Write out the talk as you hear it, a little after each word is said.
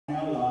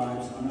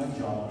on our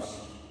jobs.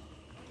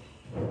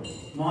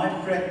 My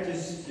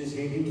practice is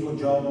heading for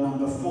job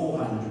number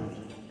 400.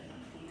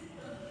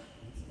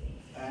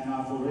 And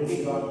I've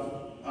already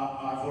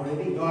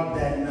got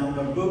that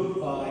number booked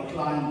by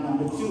client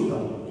number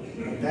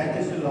 200. But that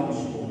is a long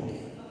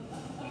story.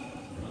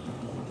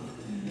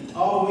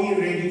 Are we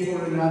ready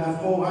for another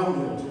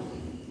 400?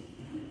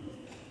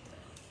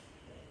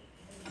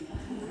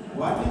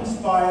 What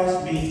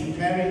inspires me to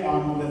carry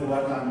on with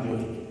what I'm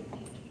doing?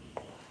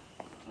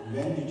 I'm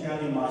going to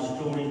tell you my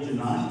story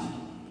tonight.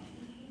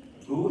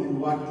 Who and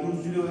what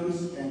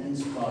influenced and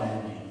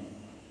inspired me.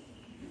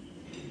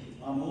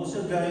 I'm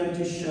also going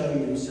to show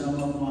you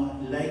some of my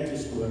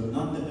latest work,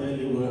 not the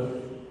early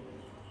work,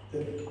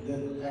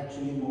 the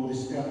actually more the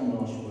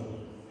Stellenbosch work,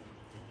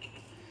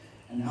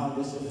 and how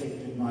this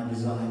affected my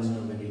designs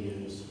over the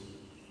years.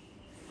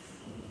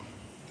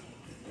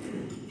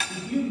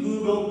 If you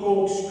Google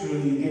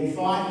corkscrew, you get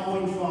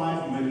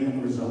 5.5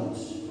 million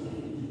results.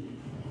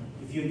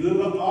 If you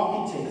Google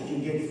architect, you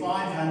get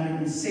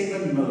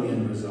 507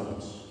 million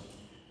results.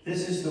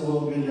 This is the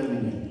world we're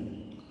living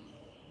in.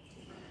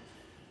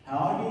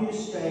 How do you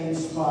stay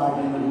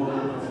inspired in a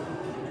world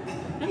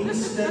of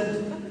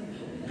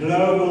instant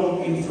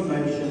global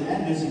information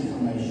and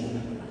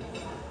disinformation,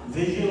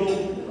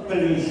 visual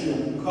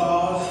pollution,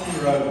 cars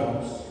and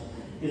robots,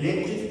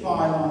 electric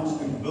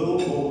pylons and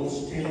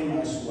billboards telling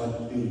us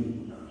what to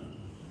do?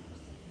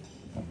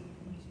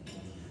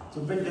 It's a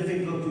bit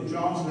difficult to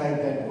translate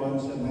that one,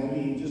 so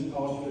maybe you just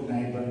ask your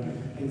neighbor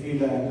if you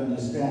don't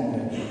understand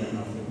that.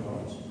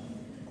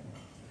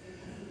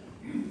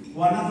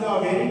 One of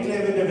our very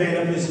clever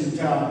developers in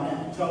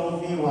town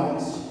told me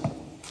once,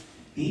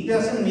 he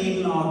doesn't need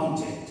an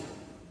architect.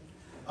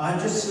 I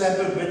just slap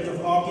a bit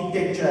of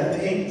architecture at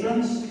the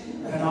entrance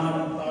and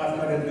I've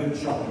got a good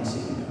shopping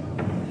centre.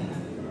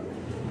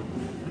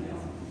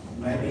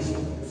 Maybe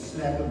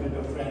slap a bit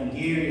of Frank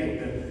Gehry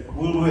at the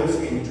Woolworths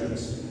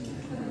entrance.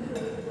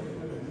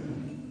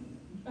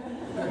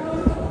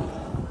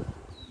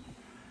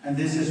 And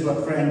this is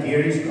what Frank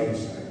Gehry's got to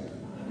say.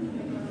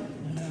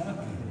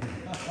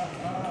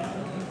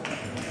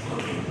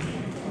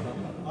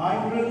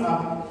 I grew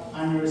up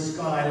under a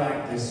sky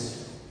like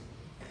this,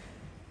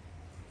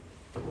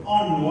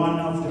 on one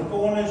of the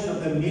corners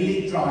of the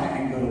Millie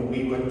Triangle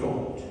we were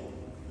taught.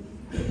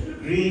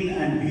 Green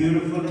and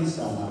beautiful in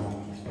summer,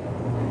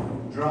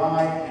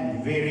 dry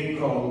and very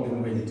cold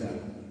in winter.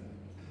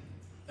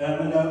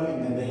 Ermelo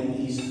in the then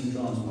Eastern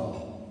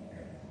Transvaal.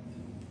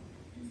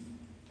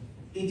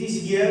 It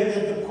is here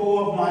that the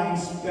core of my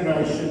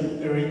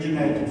inspiration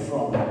originated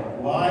from.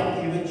 Wide,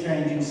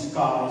 ever-changing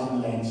skies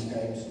and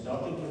landscapes,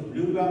 dotted with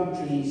bluegum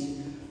trees,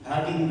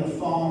 hugging the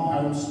farm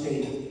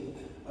homesteads,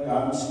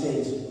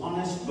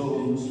 honest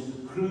buildings,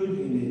 crude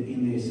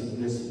in their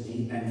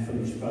simplicity and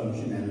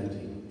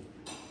functionality.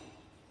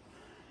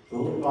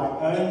 Built by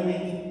only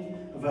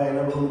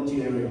available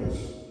materials,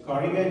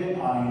 corrugated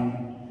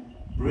iron,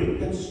 brick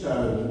and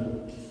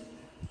stone,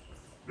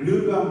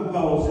 bluegum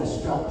poles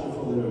as structure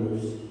for the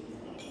roofs,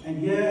 and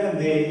here and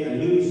there a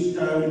loose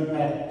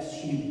stone-packed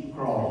sheep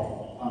kraal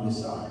on the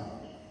side.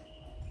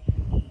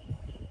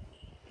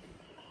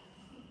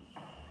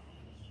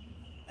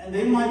 And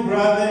then my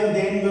brother in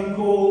Denver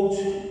called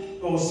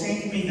or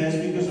sent me this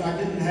because I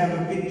didn't have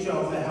a picture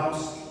of the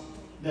house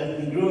that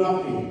we grew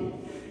up in.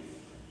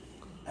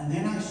 And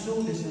then I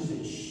saw this and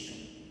said, shh,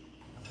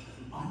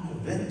 I'm a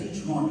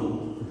vintage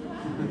model.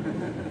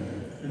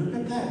 Look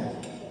at that.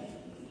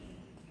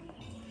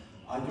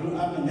 I grew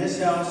up in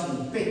this house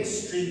in Peck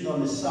Street on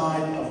the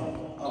side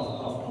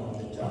of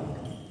the town.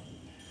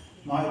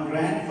 My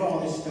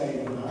grandfather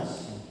stayed with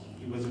us.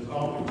 He was a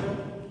carpenter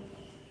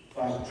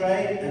by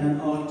trade and an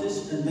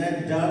artist, and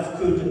that dove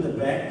coot at the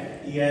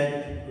back, he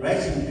had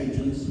racing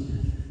pigeons,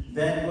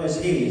 that was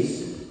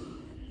his.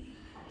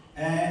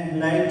 And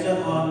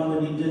later on,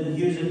 when he didn't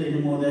use it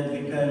anymore, that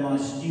became my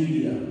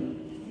studio.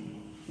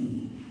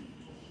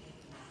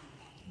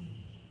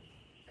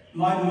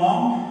 My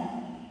mom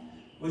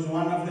was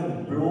one of the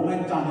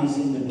Blomme Tannies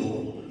in the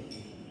door,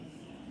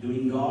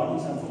 doing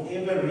gardens and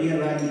forever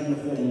rearranging the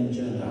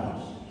furniture in the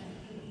house.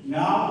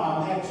 Now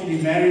I'm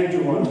actually married to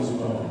one as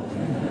well.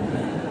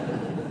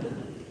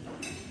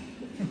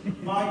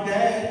 My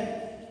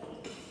dad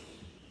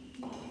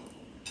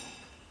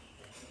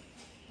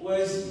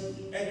was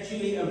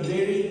actually a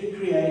very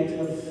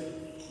creative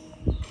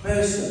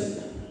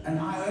person, and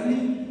I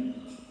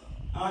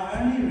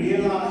only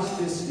realized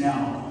this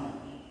now.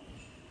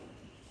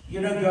 You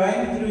know,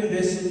 going through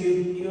this, and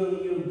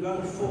you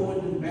go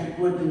forward and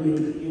backward, and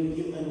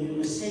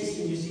you assess,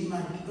 and you see,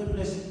 my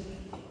goodness,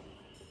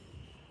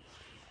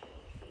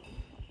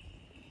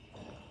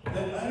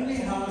 the only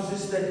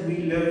houses that we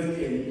lived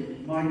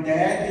in, my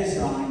dad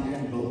designed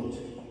and built.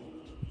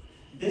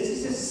 This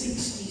is a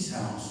 60s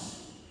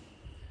house.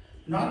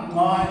 Not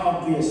my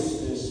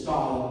obvious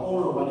style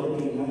or whatever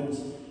you know,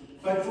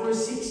 but for a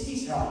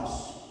 60s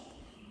house.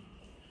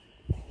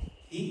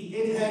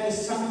 It had a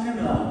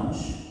sunken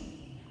lounge.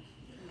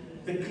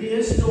 The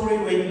clear story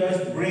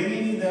windows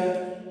bringing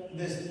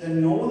the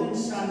northern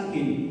sun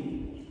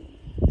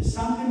in. The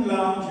sunken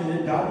lounge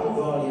had a double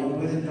volume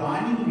with a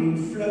dining room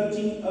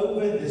floating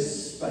over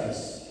this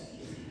space.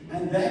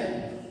 And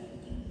those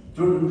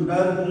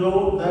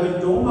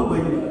dormer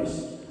windows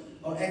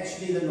are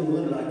actually the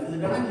northern light for the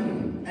dining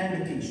room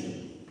and the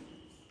kitchen.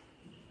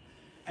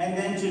 And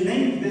then to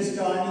link this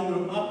dining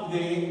room up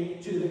there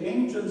to the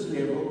entrance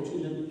level,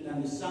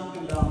 and the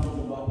sunken lounge at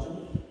the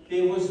bottom,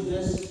 there was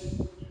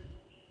this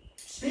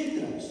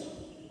staircase.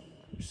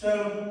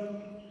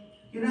 So,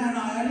 and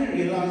I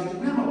only realized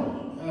it now.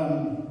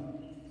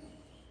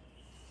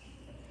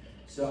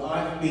 So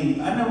I've been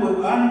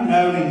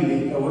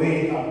unknowingly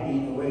aware, I've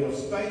been aware of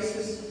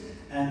spaces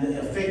and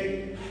the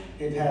effect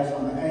it has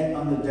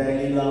on the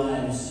daily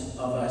lives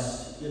of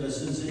us,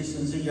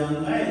 since a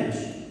young age.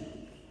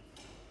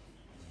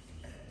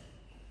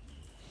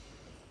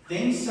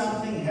 Then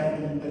something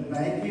happened that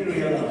made me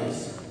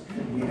realize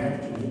that we have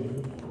to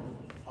look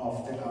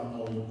after our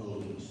old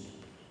buildings,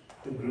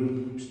 the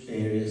Group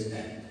Areas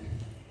Act.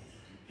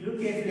 If you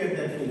look carefully at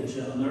that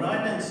picture, on the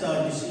right-hand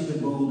side you see the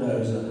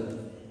bulldozer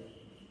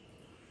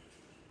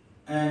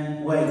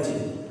and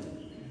waiting,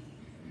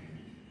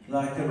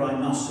 like a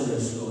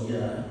rhinoceros or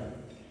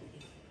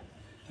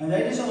And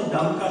that is our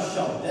Danka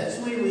shop. That's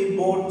where we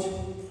bought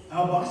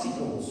our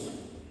bicycles.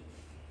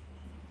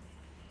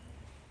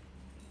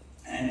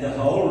 And the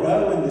whole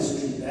row in the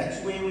street,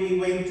 that's where we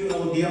went to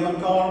Old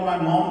Diemakar. My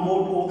mom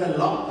bought all the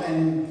lot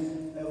and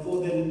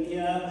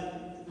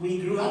we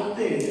grew up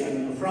there,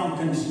 and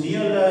Frankenstein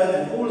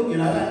and all,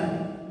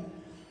 and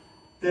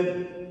the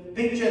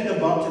picture at the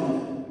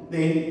bottom,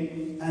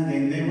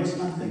 then there was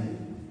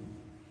nothing.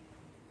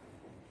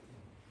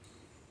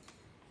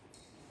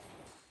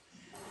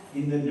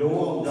 In the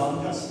door of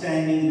Danka,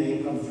 standing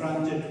there,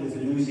 confronted with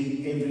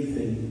losing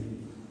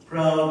everything.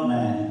 Proud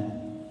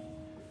man.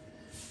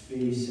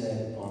 Very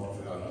sad part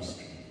of our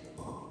history.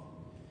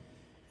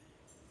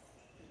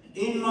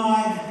 In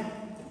my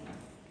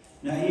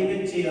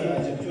naivety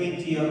as a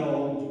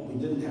 20-year-old, we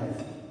didn't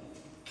have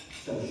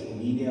social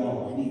media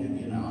or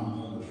anything, I'm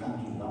from the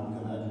country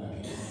Danka, I don't know.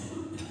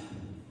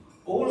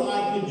 All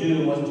I could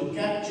do was to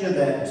capture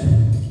that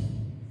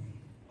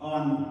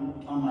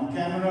on my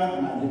camera,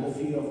 and I did a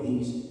few of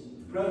these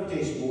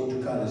protest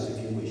watercolors, if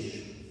you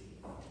wish.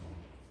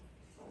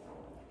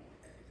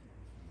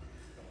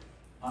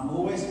 I'm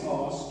always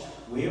asked,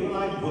 where will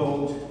I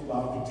build the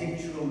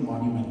architectural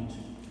monument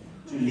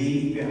to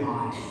leave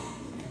behind?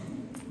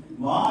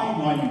 My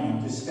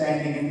monument is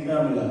standing in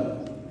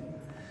Ermelo,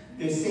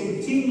 the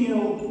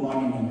centennial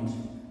monument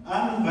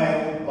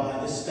unveiled by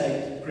the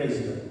state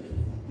president.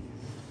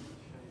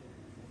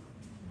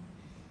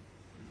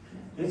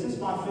 This is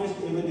my first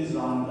ever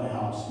design of the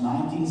house,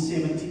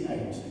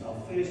 1978, our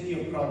first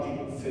year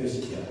project,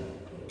 first year.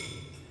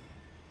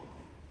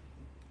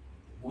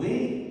 Where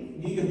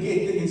do you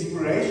get the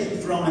inspiration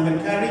from and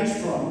the courage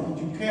from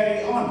to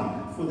carry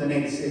on for the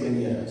next 7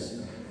 years?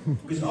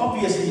 Because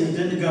obviously it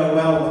didn't go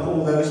well with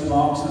all those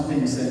marks and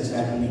things that's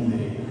happening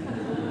there.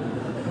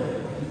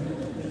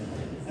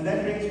 And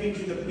that brings me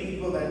to the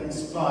people that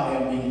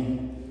inspire me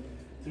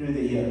through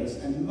the years.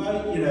 And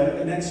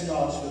that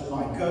starts with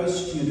my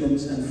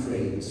co-students and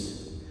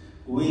friends.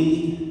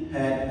 We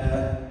had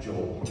a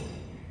joy.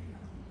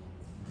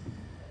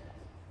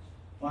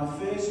 My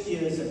first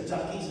years at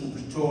Tuckies in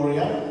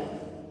Pretoria,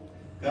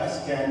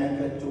 Gus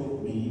Ganniker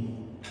taught me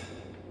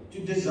to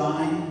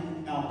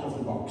design out of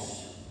the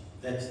box.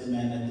 That's the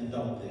man at the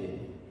top there.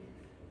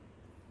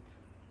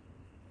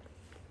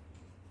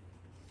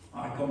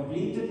 I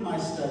completed my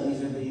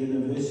studies at the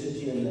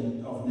University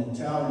of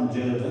Natal in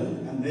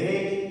Durban, and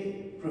there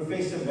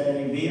Professor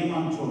Barry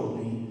Beerman taught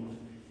me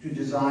to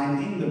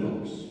design in the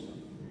box.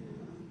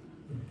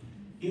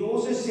 He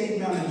also sent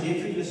me on a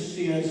Jeffrey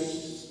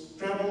Lucius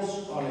travel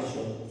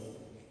scholarship,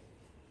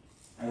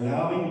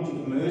 allowing me to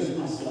immerse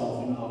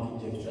myself in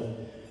architecture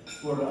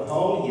for a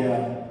whole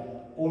year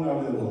all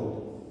over the world.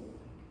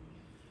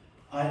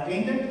 I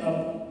ended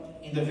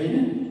up in the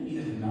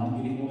Veneto, now I'm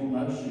getting more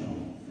emotional.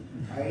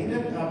 I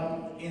ended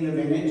up in the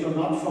Veneto,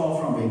 not far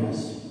from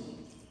Venice,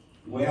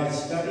 where I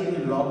studied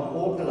and logged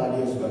all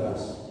Palladio's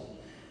villas.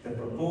 The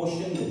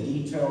proportion, the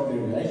detail, the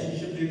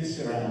relationship to the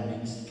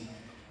surroundings.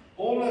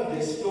 All of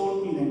this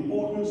taught me the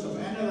importance of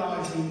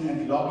analysing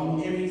and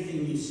logging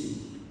everything you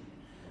see.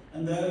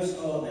 And that's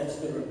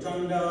the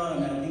Rotunda,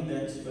 and I think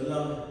that's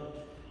Villa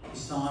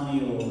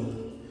Pisani, or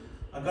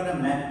I got a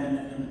map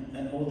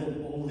and all the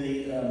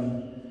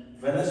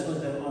villas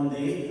was on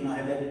there, and I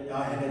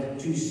had a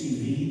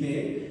 2CV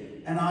there,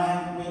 and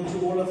I went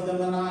to all of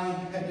them and I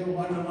had a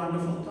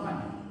wonderful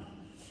time.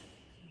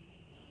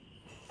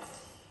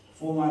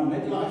 For my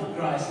midlife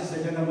crisis, I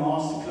did a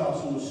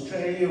masterclass in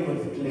Australia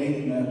with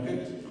Glenn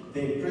Murcutt,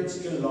 their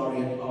Pritzker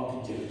laureate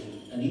architect,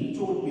 and he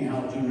taught me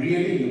how to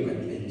really look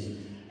at things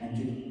and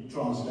to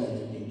translate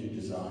it into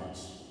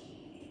designs.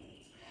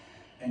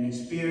 An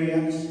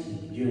experience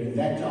during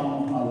that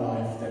time of my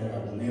life that I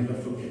will never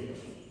forget.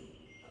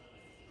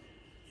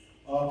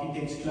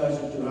 Architects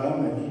closer to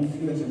home have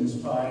influenced and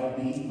inspired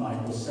me.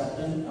 Michael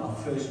Sutton, our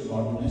first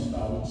modernist,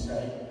 I would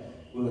say.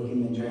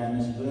 working in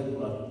Johannesburg.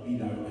 Well, you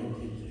know,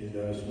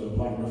 those were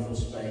wonderful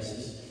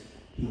spaces.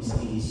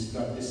 He's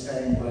got the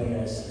same way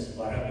as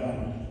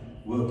Baraban,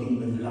 working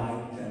with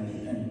light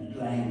and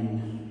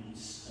plane,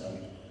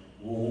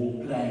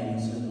 wall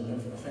planes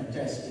and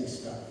fantastic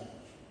stuff.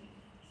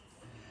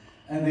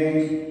 And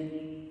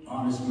then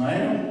Johannes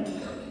Meyer,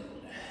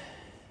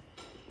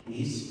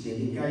 his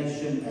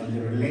dedication and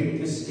the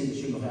relentless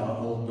sketching of our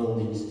old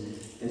buildings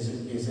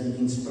is an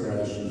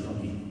inspiration for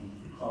me.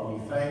 Harvey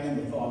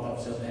Fagan, the father of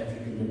South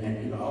African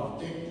vernacular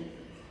architect.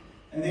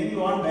 And then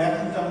Johan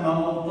Bergenthal, my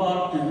old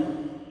partner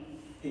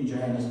in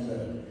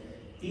Johannesburg.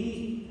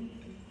 He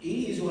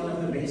is one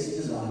of the best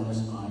designers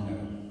I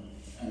know.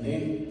 And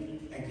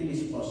then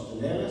Achilles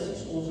Postelelis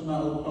is also my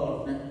old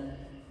partner.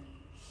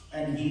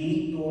 And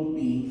he taught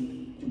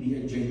me to be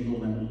a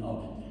gentleman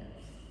architect.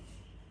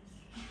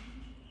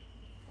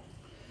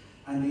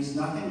 And there's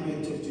nothing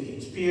better to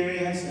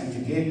experience and to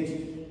get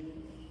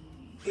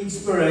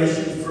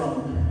inspiration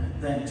from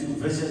than to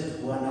visit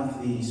one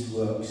of these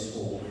works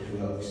or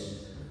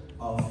works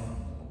of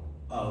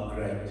our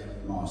great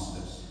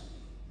masters.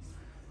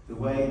 The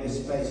way the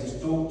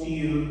spaces talk to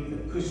you, the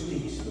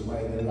acoustics, the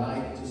way the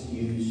light is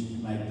used to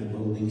make the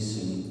building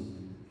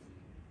sing.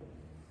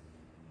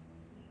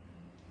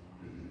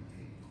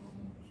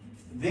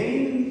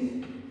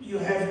 Then you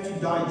have to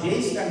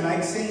digest and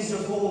make sense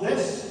of all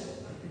this.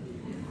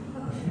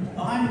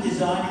 I'm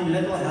designing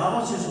little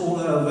houses all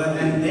over,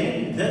 and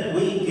then that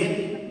we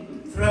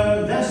get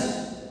thrown this.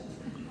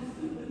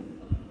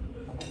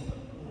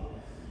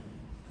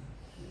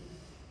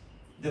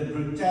 The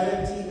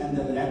brutality and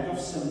the lack of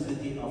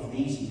sympathy of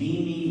these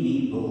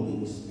me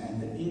buildings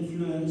and the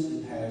influence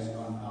it has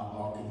on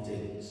our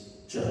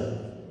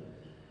architecture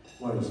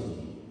worries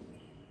me.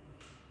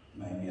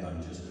 Maybe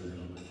I'm just a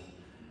little bit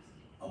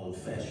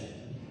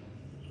old-fashioned.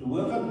 The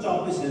work on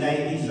top is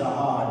Lady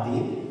Zaha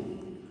did.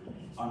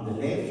 On the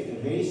left, a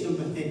very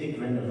sympathetic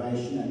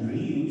renovation and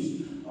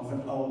reuse of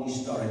an old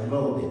historic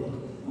building.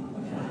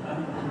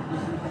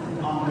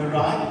 On the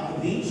right,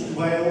 beached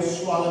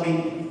whales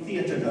swallowing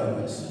theatre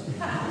goers.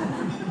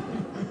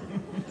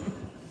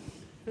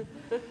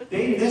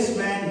 Then this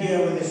man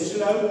here with a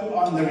slope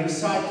on the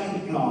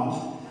recycling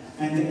plant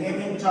and the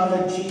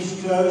Emmentaler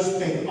cheese closed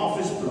peg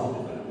office block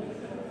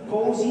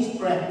calls his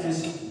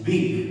practice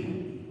big.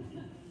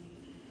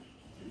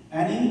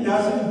 And he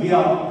doesn't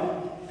belong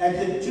at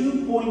the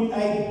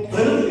 2.8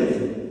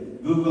 billion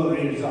Google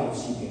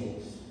results he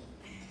gets.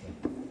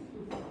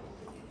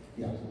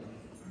 Yeah.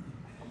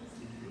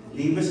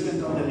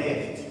 Liebeskind on the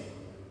left,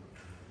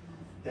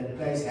 that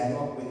plays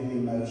havoc with your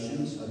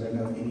emotions. I don't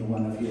know if any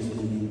one of you has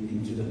been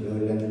into the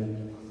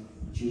Berlin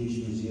Jewish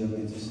Museum.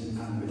 It is an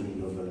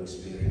unbelievable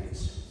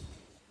experience.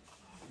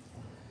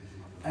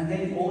 And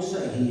then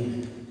also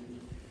he's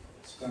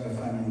got a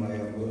funny way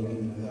of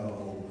working with our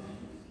old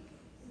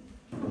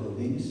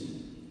buildings.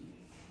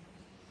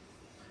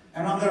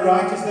 And on the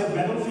right is the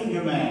middle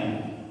finger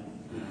man.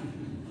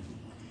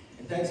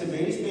 It takes a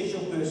very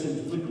special person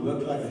to put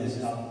work like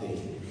this out there,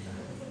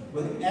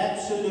 with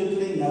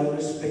absolutely no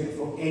respect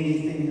for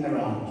anything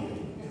around you.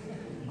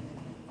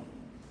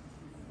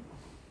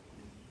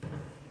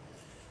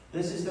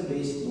 This is the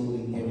best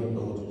building ever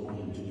built,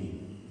 according to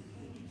me.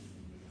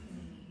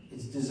 It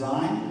was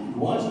designed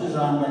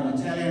by an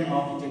Italian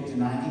architect in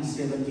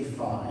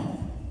 1975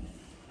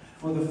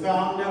 for the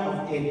founder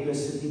of Edgar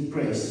City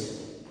Press,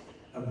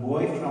 a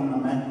boy from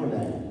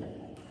Namaqualand,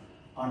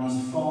 on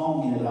his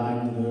farm near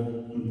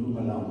Leidenburg in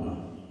Mpumalanga.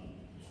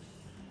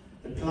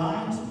 The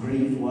client's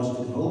brief was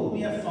to build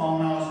me a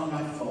farmhouse on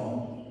my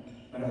farm,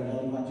 but I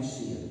don't want to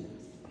see it.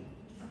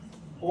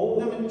 All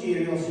the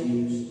materials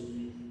used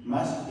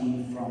must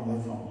be from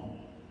the farm.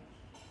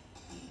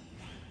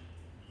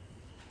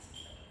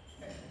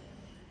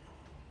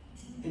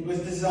 It was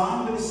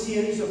designed with a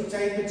series of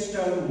tapered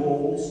stone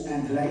walls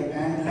and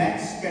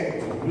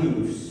landscaped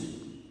roofs.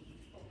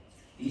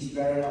 These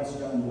parallel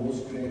stone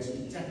walls create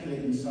spectacular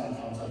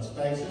inside-outside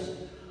spaces,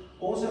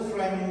 also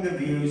framing the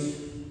views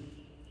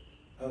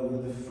over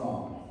the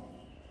farm.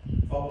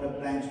 Poplar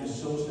planks were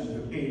sourced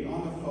and prepared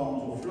on the farm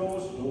for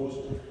floors, doors,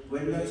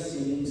 windows,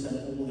 ceilings,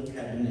 and all the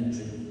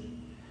cabinetry.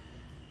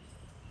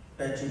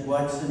 Patrick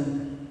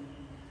Watson,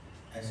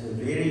 as a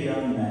very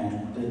young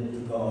man, did the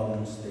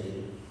gardens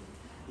there.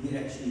 He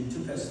actually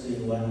took us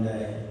there one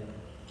day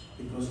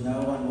because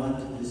no one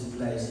wanted this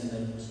place,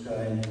 and it was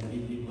going.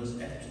 It was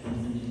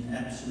in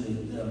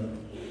absolute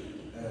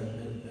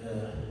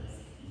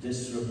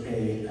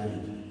disrepair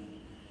and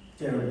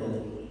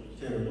terrible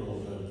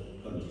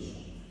condition.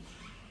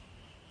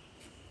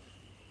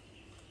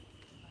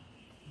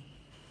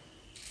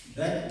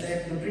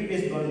 The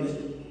previous building is,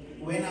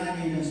 when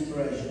I need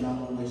inspiration, I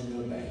always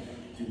go back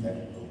to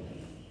that building.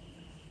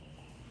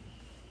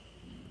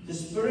 The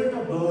spirit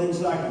of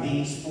buildings like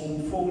these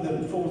form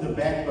the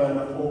backbone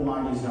of all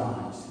my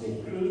designs.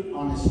 Their crude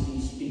honesty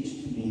speaks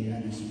to me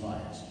and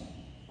inspires me.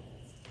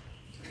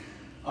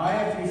 I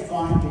have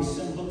refined their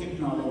simple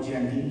technology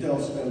and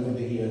details over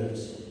the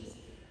years.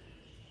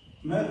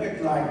 Make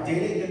it like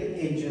delicate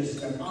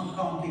edges and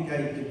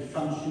uncomplicated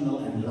functional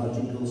and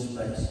logical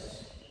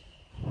spaces.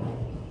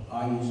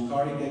 I use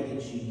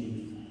corrugated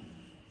sheeting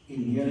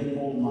in nearly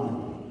all my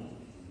work.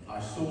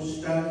 I source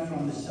stone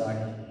from the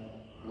site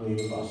where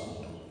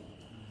possible.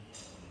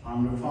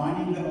 I'm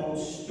refining the old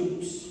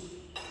stoops,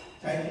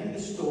 taking the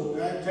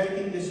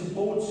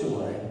supports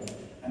away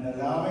and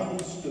allowing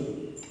the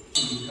stoop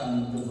to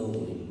become the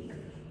building.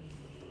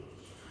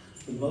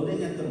 The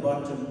building at the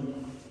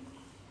bottom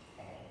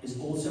is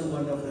also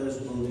one of those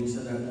buildings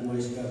that I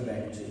always go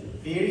back to.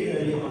 Very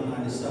early on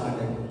I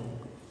decided,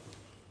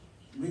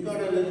 we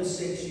got a little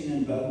section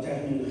in Bow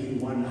Technology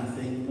 1, I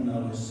think, when I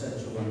was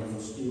such a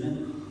wonderful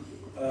student.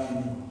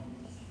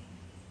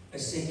 A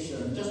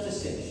section, just a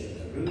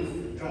section, a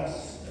roof, a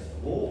truss,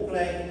 a wall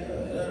plate,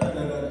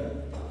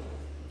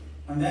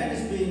 and that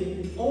has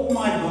been, all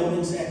my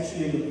buildings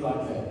actually look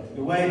like that.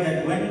 The way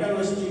that when I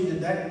was a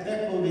student, that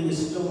building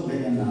is still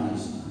very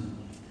nice.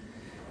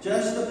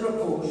 Just the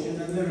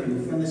proportion and the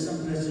roof and the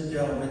simplicity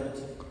of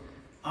it.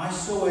 I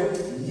saw it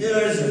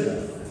years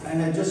ago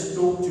and it just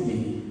talked to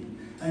me.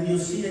 And you'll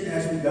see it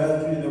as we go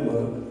through the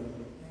work,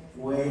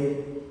 where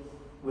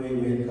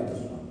it comes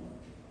from.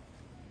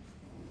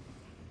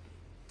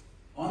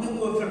 On the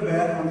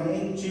Oeverberg, on the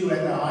N2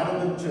 at the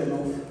Heidelberg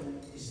Tunnel,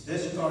 is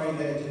this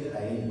corrugated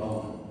hay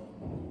barn.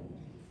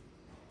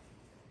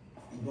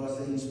 It was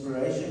the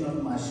inspiration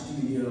of my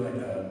studio at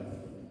home.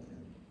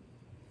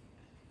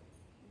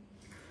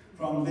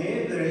 From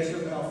there, the rest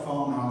of our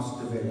farmhouse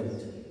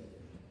developed.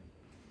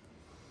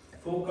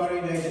 4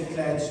 corrugated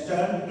clad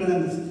stone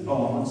plinth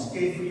barns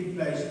carefully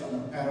placed on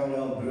a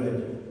parallel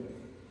grid,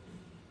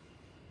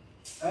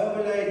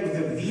 overlaid with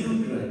a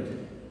view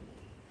grid,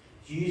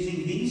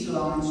 using these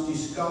lines to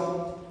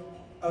sculpt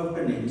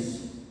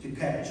openings to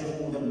capture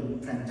all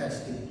the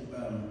fantastic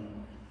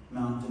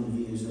mountain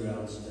views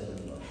around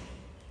Stellenbosch.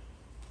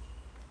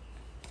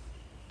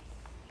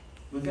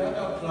 Without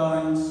our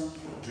clients'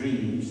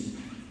 dreams,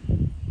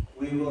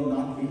 we will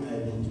not be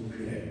able to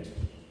create.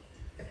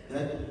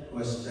 That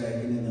was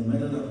taken in the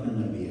middle of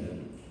Namibia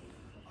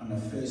on a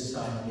first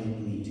site-led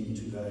meeting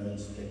to go and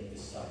inspect the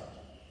site.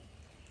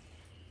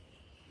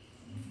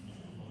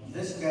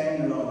 This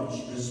game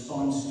lodge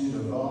responds to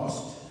the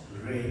vast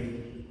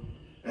red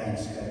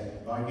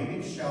landscape by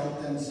giving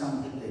shelter and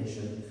sun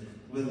protection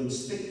with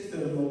its thick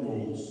thermal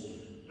walls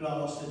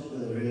plastered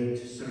with red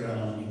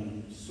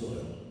surrounding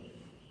soil,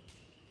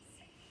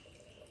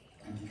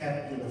 and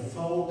capped with a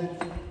folded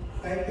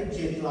paper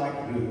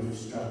jet-like roof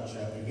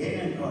structure,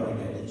 again in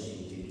corrugated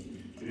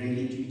sheeting,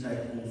 ready to take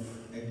off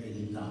at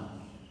any time.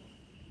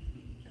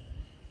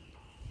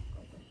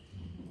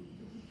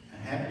 A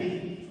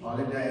happy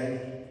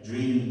holiday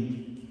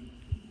dream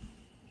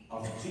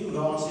of 2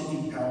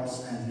 varsity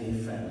pals and their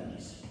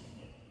families.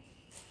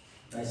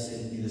 They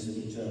sent me this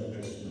picture of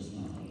Christmas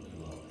now.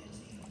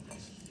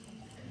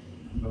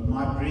 But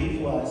my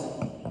brief was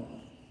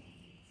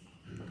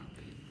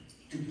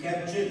to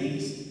capture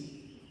these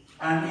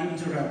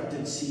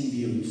uninterrupted sea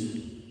views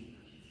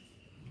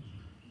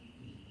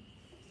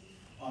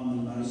on the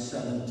most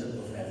southern tip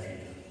of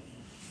Africa.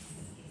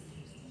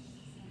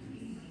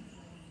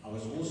 I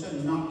was also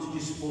not to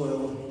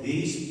spoil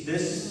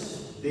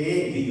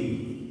their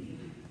view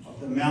of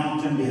the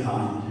mountain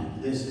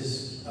behind. This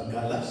is a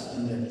galus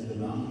and that is the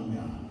mountain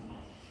behind.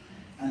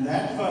 And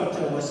that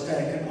photo was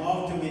taken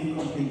after we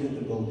completed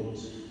the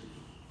buildings.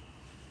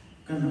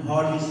 You can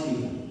hardly see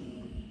them.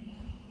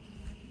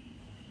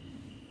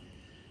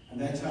 And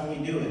that's how we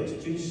do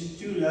it.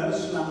 Two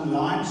low-slung,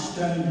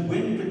 limestone,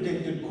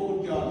 wind-protected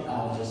courtyard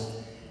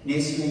houses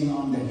nestling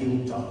on the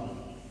hilltop.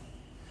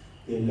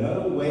 Their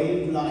low,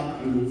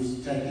 wave-like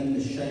roofs taking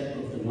the shape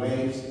of the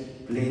waves,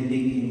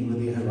 blending in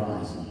with the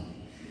horizon.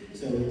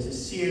 So it's a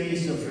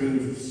series of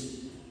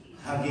roofs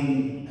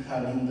hugging the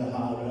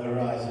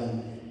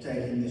horizon,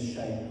 taking the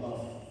shape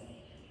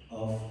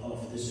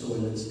of the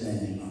soil it's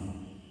standing on.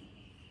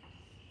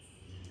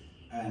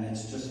 And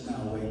it's just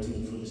now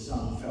waiting for the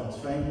Sandveld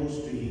frameworks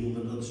to heal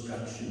the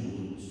construction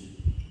wounds.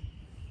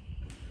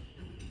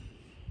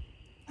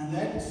 And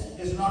that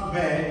is not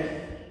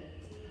bad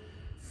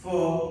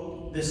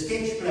for the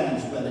sketch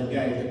plans that it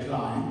gave the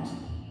client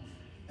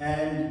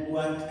and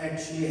what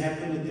actually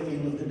happened at the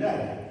end of the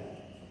day.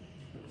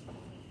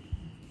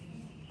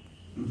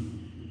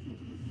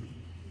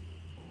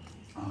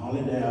 A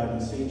holiday out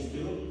in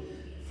Sedgefield,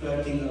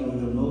 floating over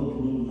the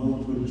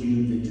milkwood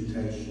dune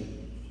vegetation.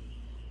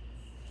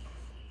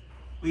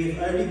 We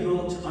have only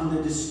built on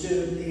the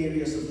disturbed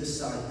areas of the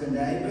site. The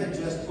neighbour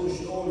just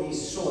pushed all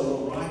his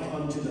soil right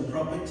onto the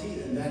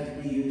property, and that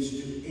we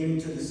used to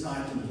enter the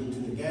site and get to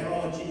the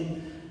garage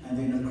in, and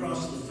then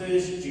across the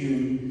first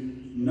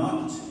dune,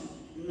 not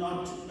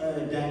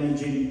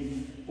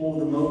damaging all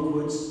the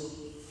milkwoods.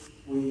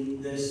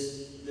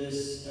 This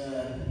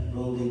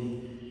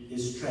building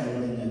is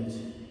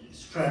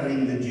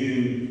straddling the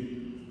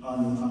dune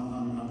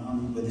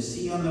with the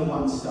sea on the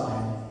one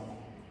side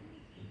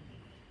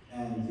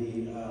and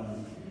the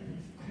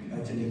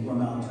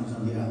Mountains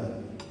on the other.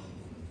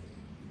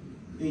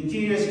 The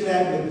interior is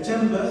clad with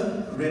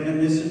timber,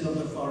 reminiscent of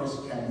the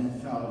forest cabin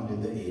found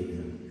in the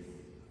area.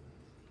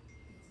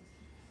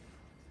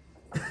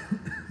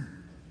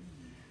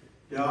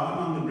 Down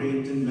on the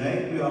Brenton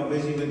Lake, we are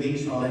busy with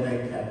these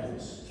holiday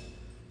cabins.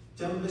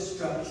 Timber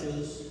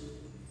structures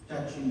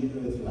touching the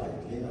earth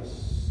lightly,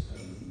 as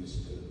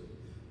Mr.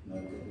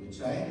 Norbert would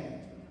say.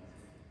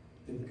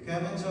 The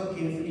cabins are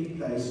carefully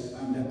placed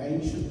under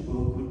ancient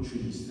willow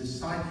trees. The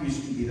site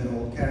used to be the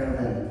old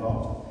caravan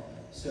park,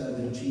 so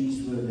the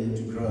trees were there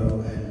to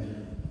grow,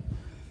 and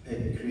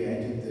it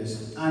created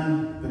this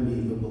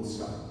unbelievable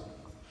site.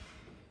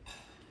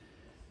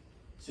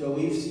 So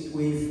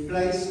we've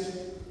placed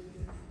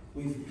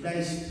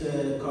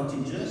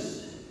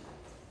cottages,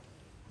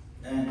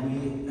 and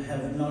we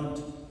have not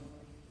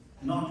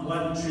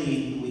one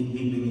tree we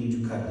need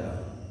to cut down.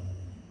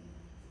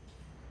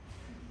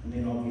 And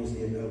then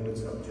obviously it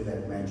opens up to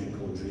that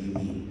magical,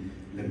 dreamy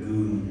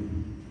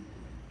lagoon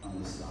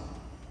on the side.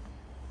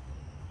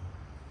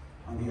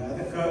 On the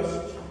other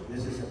coast,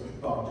 this is a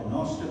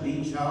Paternoster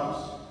beach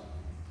house.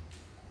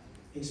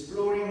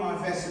 Exploring my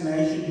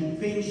fascination in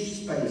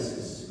pinched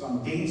spaces,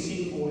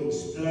 condensing or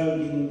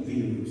exploding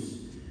views.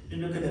 You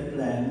look at the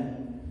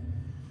plan.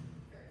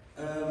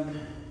 I've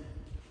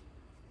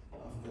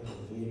got a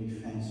very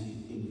fancy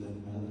thing that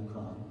Mel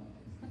can't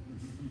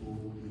for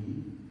me.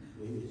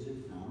 Where is it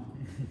now?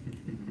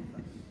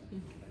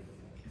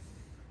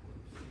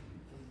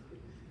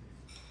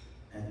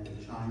 At the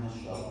China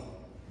shop.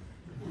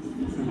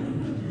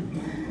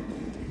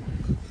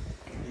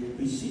 Let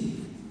me see.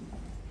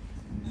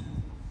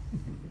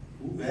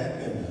 Hoe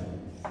werken nou?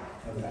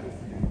 Okay.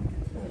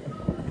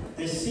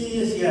 The sea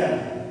is here.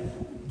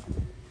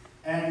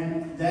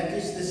 And that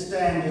is the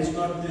stand. It's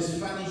got this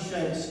funny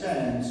shaped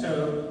stand. So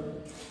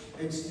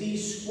it's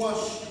these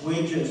squashed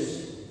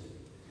wedges.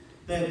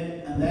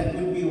 And that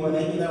would be what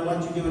they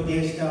want to do a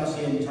guest house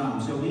here in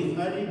town. So we've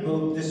only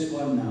built this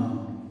one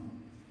now.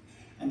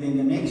 And then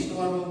the next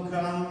one will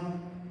come,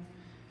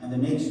 and the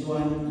next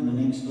one, and the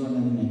next one,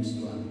 and the next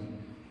one.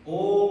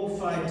 All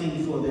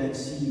fighting for that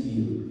sea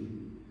view.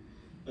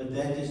 But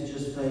that is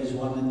just phase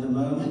one at the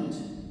moment.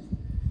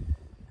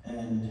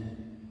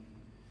 And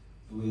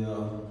we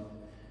are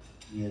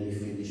nearly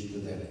finished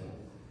with that one.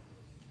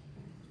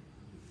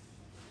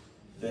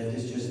 That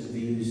is just the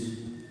views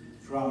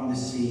from the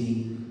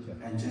sea,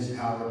 and just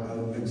how it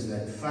opens,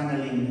 that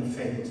funneling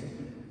effect,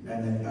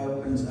 and it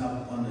opens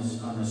up on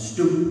a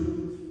stoop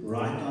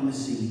right on the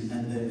sea,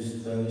 and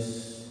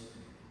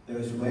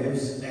those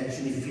waves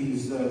actually feel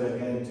as though they're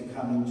going to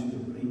come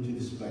into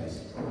the space.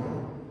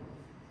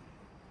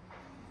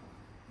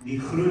 The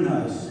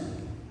Groenhuis.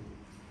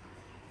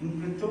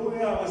 In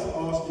Pretoria, I was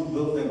asked to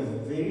build a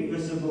very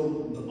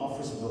visible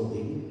office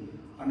building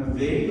on a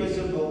very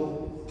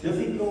visible,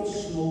 difficult,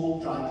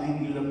 small,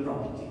 triangular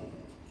property.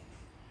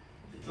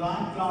 The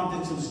client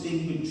planted some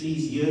stinkweed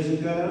trees years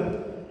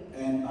ago,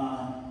 and I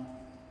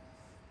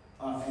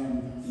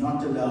am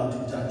not allowed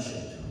to touch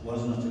it,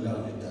 was not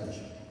allowed to touch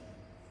it.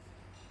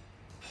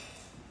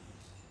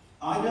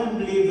 I don't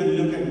believe in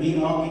look at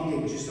me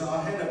architecture, so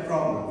I had a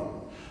problem.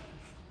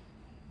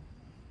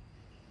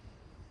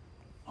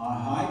 I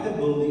hide the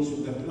buildings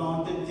with a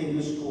planted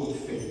tennis court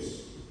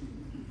fence,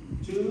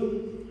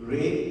 2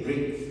 red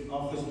brick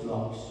office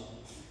blocks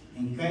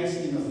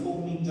encased in a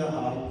 4-meter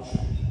high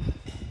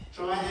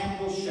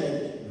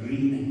triangle-shaped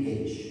green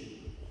hedge.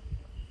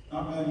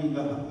 Not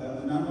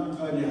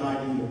only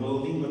hiding the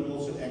building, but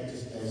also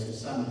acts as a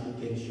sun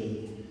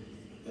protection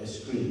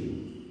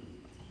screen.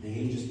 The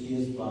hedge is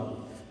pierced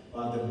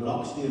by the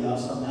blocks to allow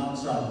some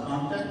outside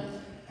contact,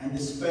 and the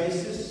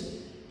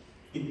spaces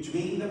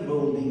between the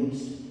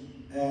buildings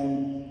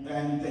and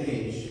the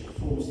hedge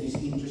forms these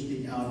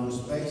interesting outdoor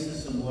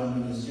spaces, and one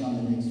we can see on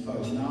the next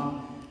photo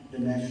now. The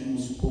National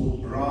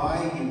Sport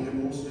Braai, you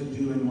can also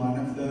do in one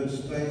of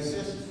those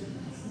spaces.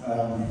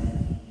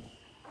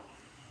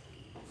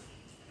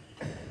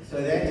 So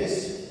that is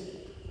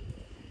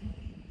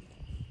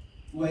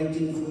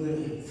waiting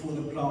for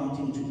the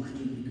planting to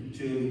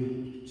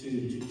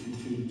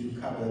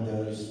cover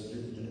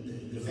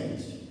the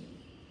fence.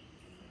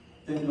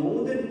 The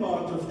northern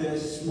part of the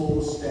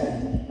small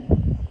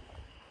stand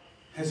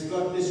has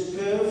got this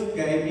curved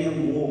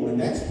gabion wall, and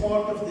that's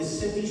part of the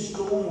city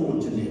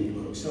stormwater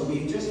network. So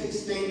we've just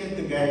extended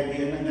the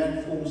gabion, and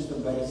that forms the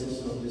basis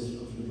of the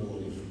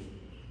building.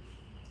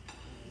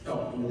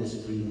 Top with this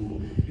green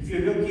wall. If you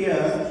look here,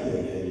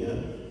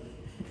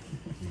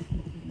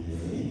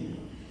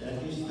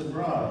 that is the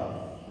Braai.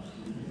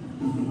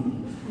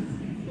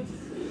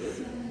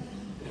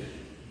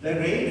 The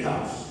Red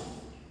House.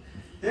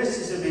 This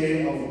is a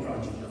very old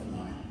project of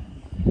mine,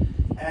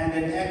 and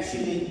it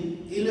actually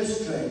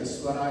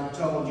illustrates what I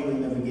told you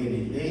in the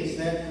beginning. There's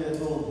that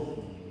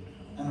little,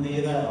 and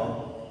there they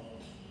are.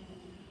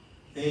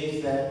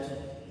 There's that,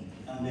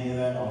 and there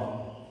they are.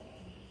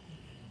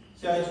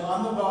 So it's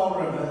on the Vaal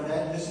River.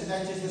 That's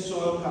just the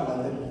soil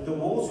colour. The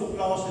walls were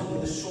plastered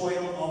with the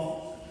soil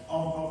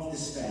of the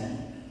stand.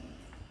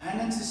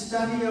 And it's a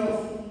study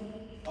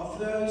of of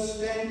those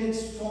standard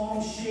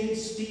farm shed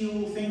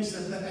steel things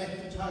that they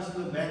advertise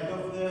on the back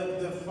of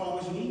the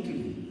Farmers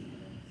Weekly.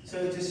 So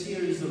it's a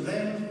series of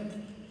them,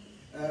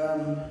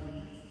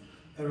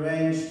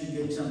 arranged to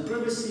get some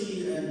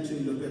privacy and to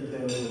look at the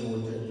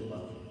water at the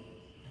bottom.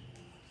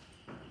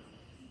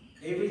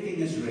 Everything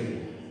is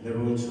red. The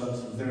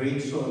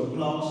red soil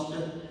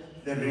plaster,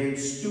 the red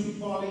stoop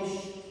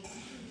polish,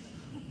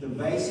 the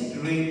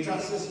basic red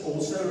trusses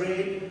also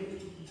red,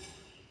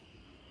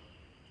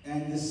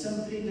 and the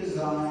simply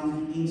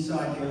designed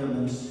inside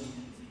elements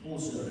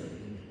also red.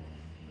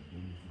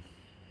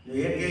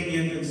 Here again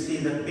you can see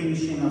the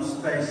pinching of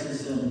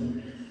spaces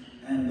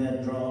and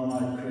that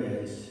drama it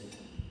creates.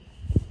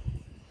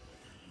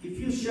 If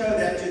you show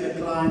that to the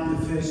client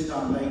the first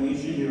time, they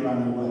usually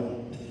run away.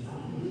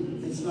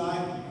 It's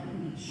like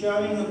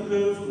showing a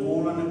curved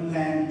wall on a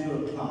plan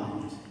to a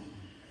client.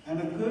 And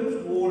a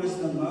curved wall is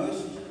the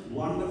most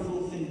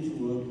wonderful thing to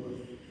work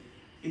with,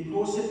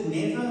 because it's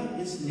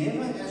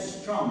never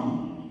as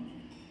strong.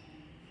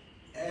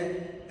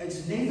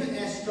 It's never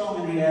as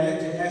strong in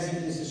reality as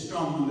it is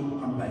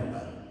strong on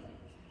paper.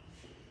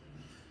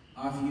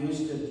 I've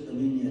used it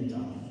many a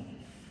time.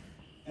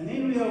 And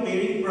then we are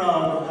very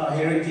proud of our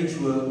heritage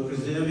work,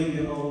 preserving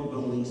the old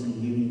buildings and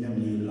giving them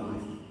new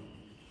life.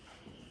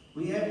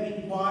 We have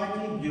been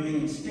quietly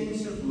doing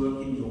extensive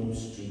work in York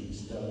Street,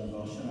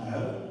 Stellenbosch, and I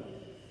hope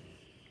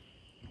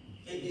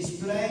it is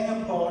playing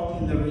a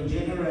part in the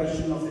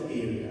regeneration of the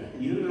area,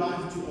 new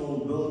life to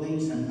old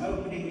buildings and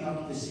opening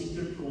up the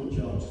secret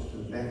courtyards at the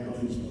back of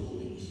these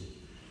buildings.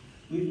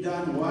 We've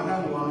done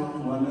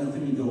 101,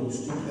 103 York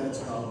Street,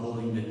 that's our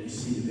building that you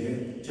see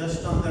there.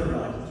 Just on the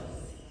right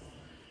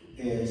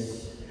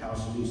is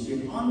House Lucy,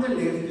 and on the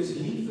left is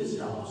Leafer's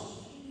house,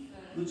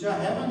 which I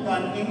haven't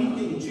done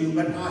anything to,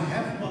 but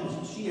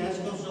she has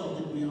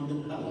consulted me on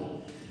the colour.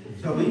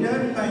 So we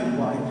don't paint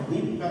white,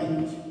 we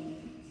paint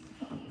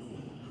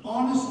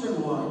honest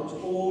and white,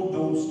 or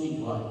Dormsty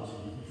white.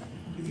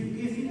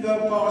 If you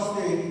go past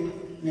there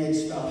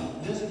next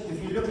time, just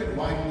if you look at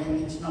white,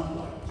 it's not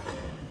white.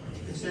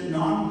 It's a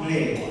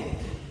non-glare white.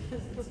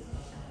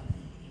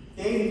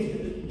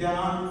 Then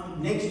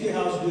down next to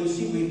House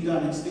Lucy, we've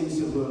done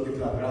extensive work at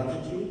La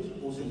Gratitude,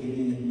 also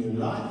giving it new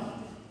life.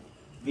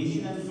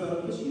 Vision and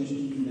Focus used to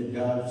be the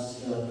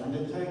Dove's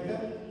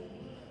undertaker.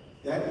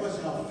 That was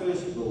our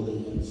first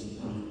building in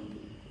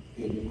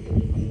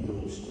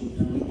York Street,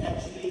 and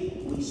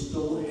we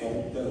still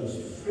have those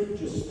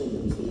fridges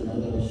things,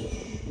 those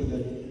with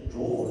the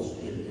drawers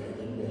in there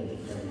that we had to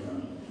carry on.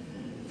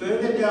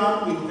 Further down,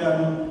 we've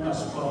done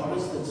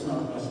Asparas, that's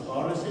not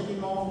Asparas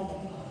anymore.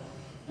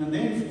 And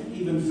then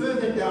even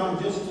further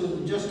down, just to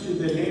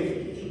the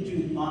left,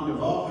 into on the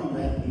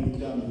Wapenweg, we've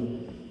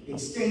done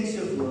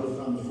extensive work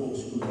on the four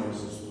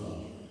schoolhouse as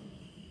well.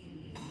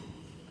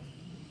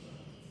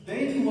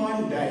 Then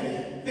one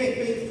day,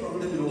 Pepe from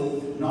the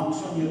north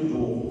knocks on your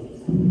door,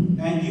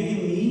 and you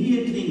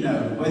immediately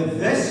know, with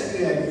this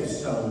creative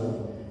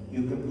soul,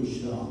 you can push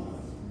the envelope.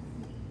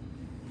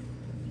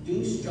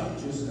 2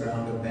 structures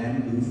around a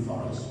bamboo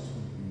forest.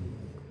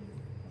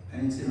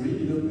 And it's a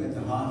really look at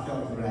the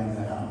heartfelt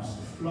veranda house,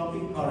 a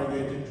floppy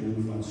corrugated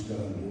roof on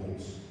stone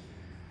walls.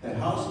 The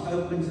house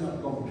opens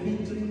up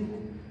completely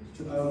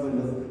to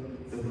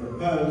overlook the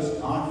proposed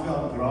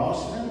heartfelt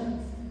grassland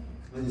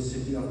with the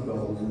city of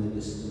gold in the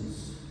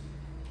distance.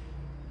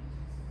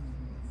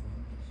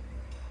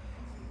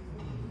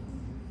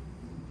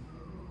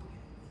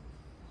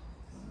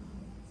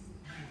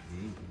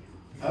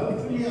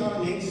 Hopefully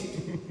our next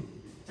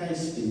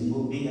tasting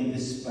will be in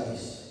this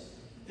space.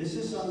 This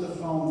is on the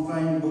farm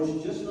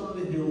Fynbush, just on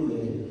the hill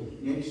there,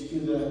 next to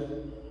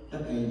the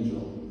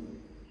Angel.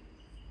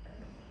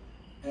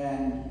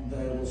 And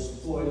they will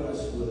spoil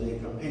us with their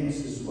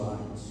Capensis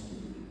wines.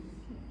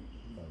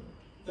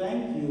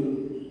 Thank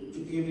you to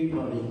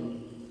everybody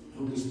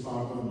who is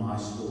part of my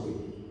story.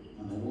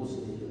 And they will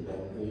sit at the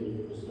back there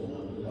because they're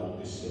not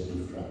allowed to sit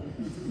in front.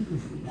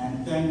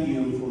 And thank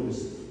you for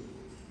listening.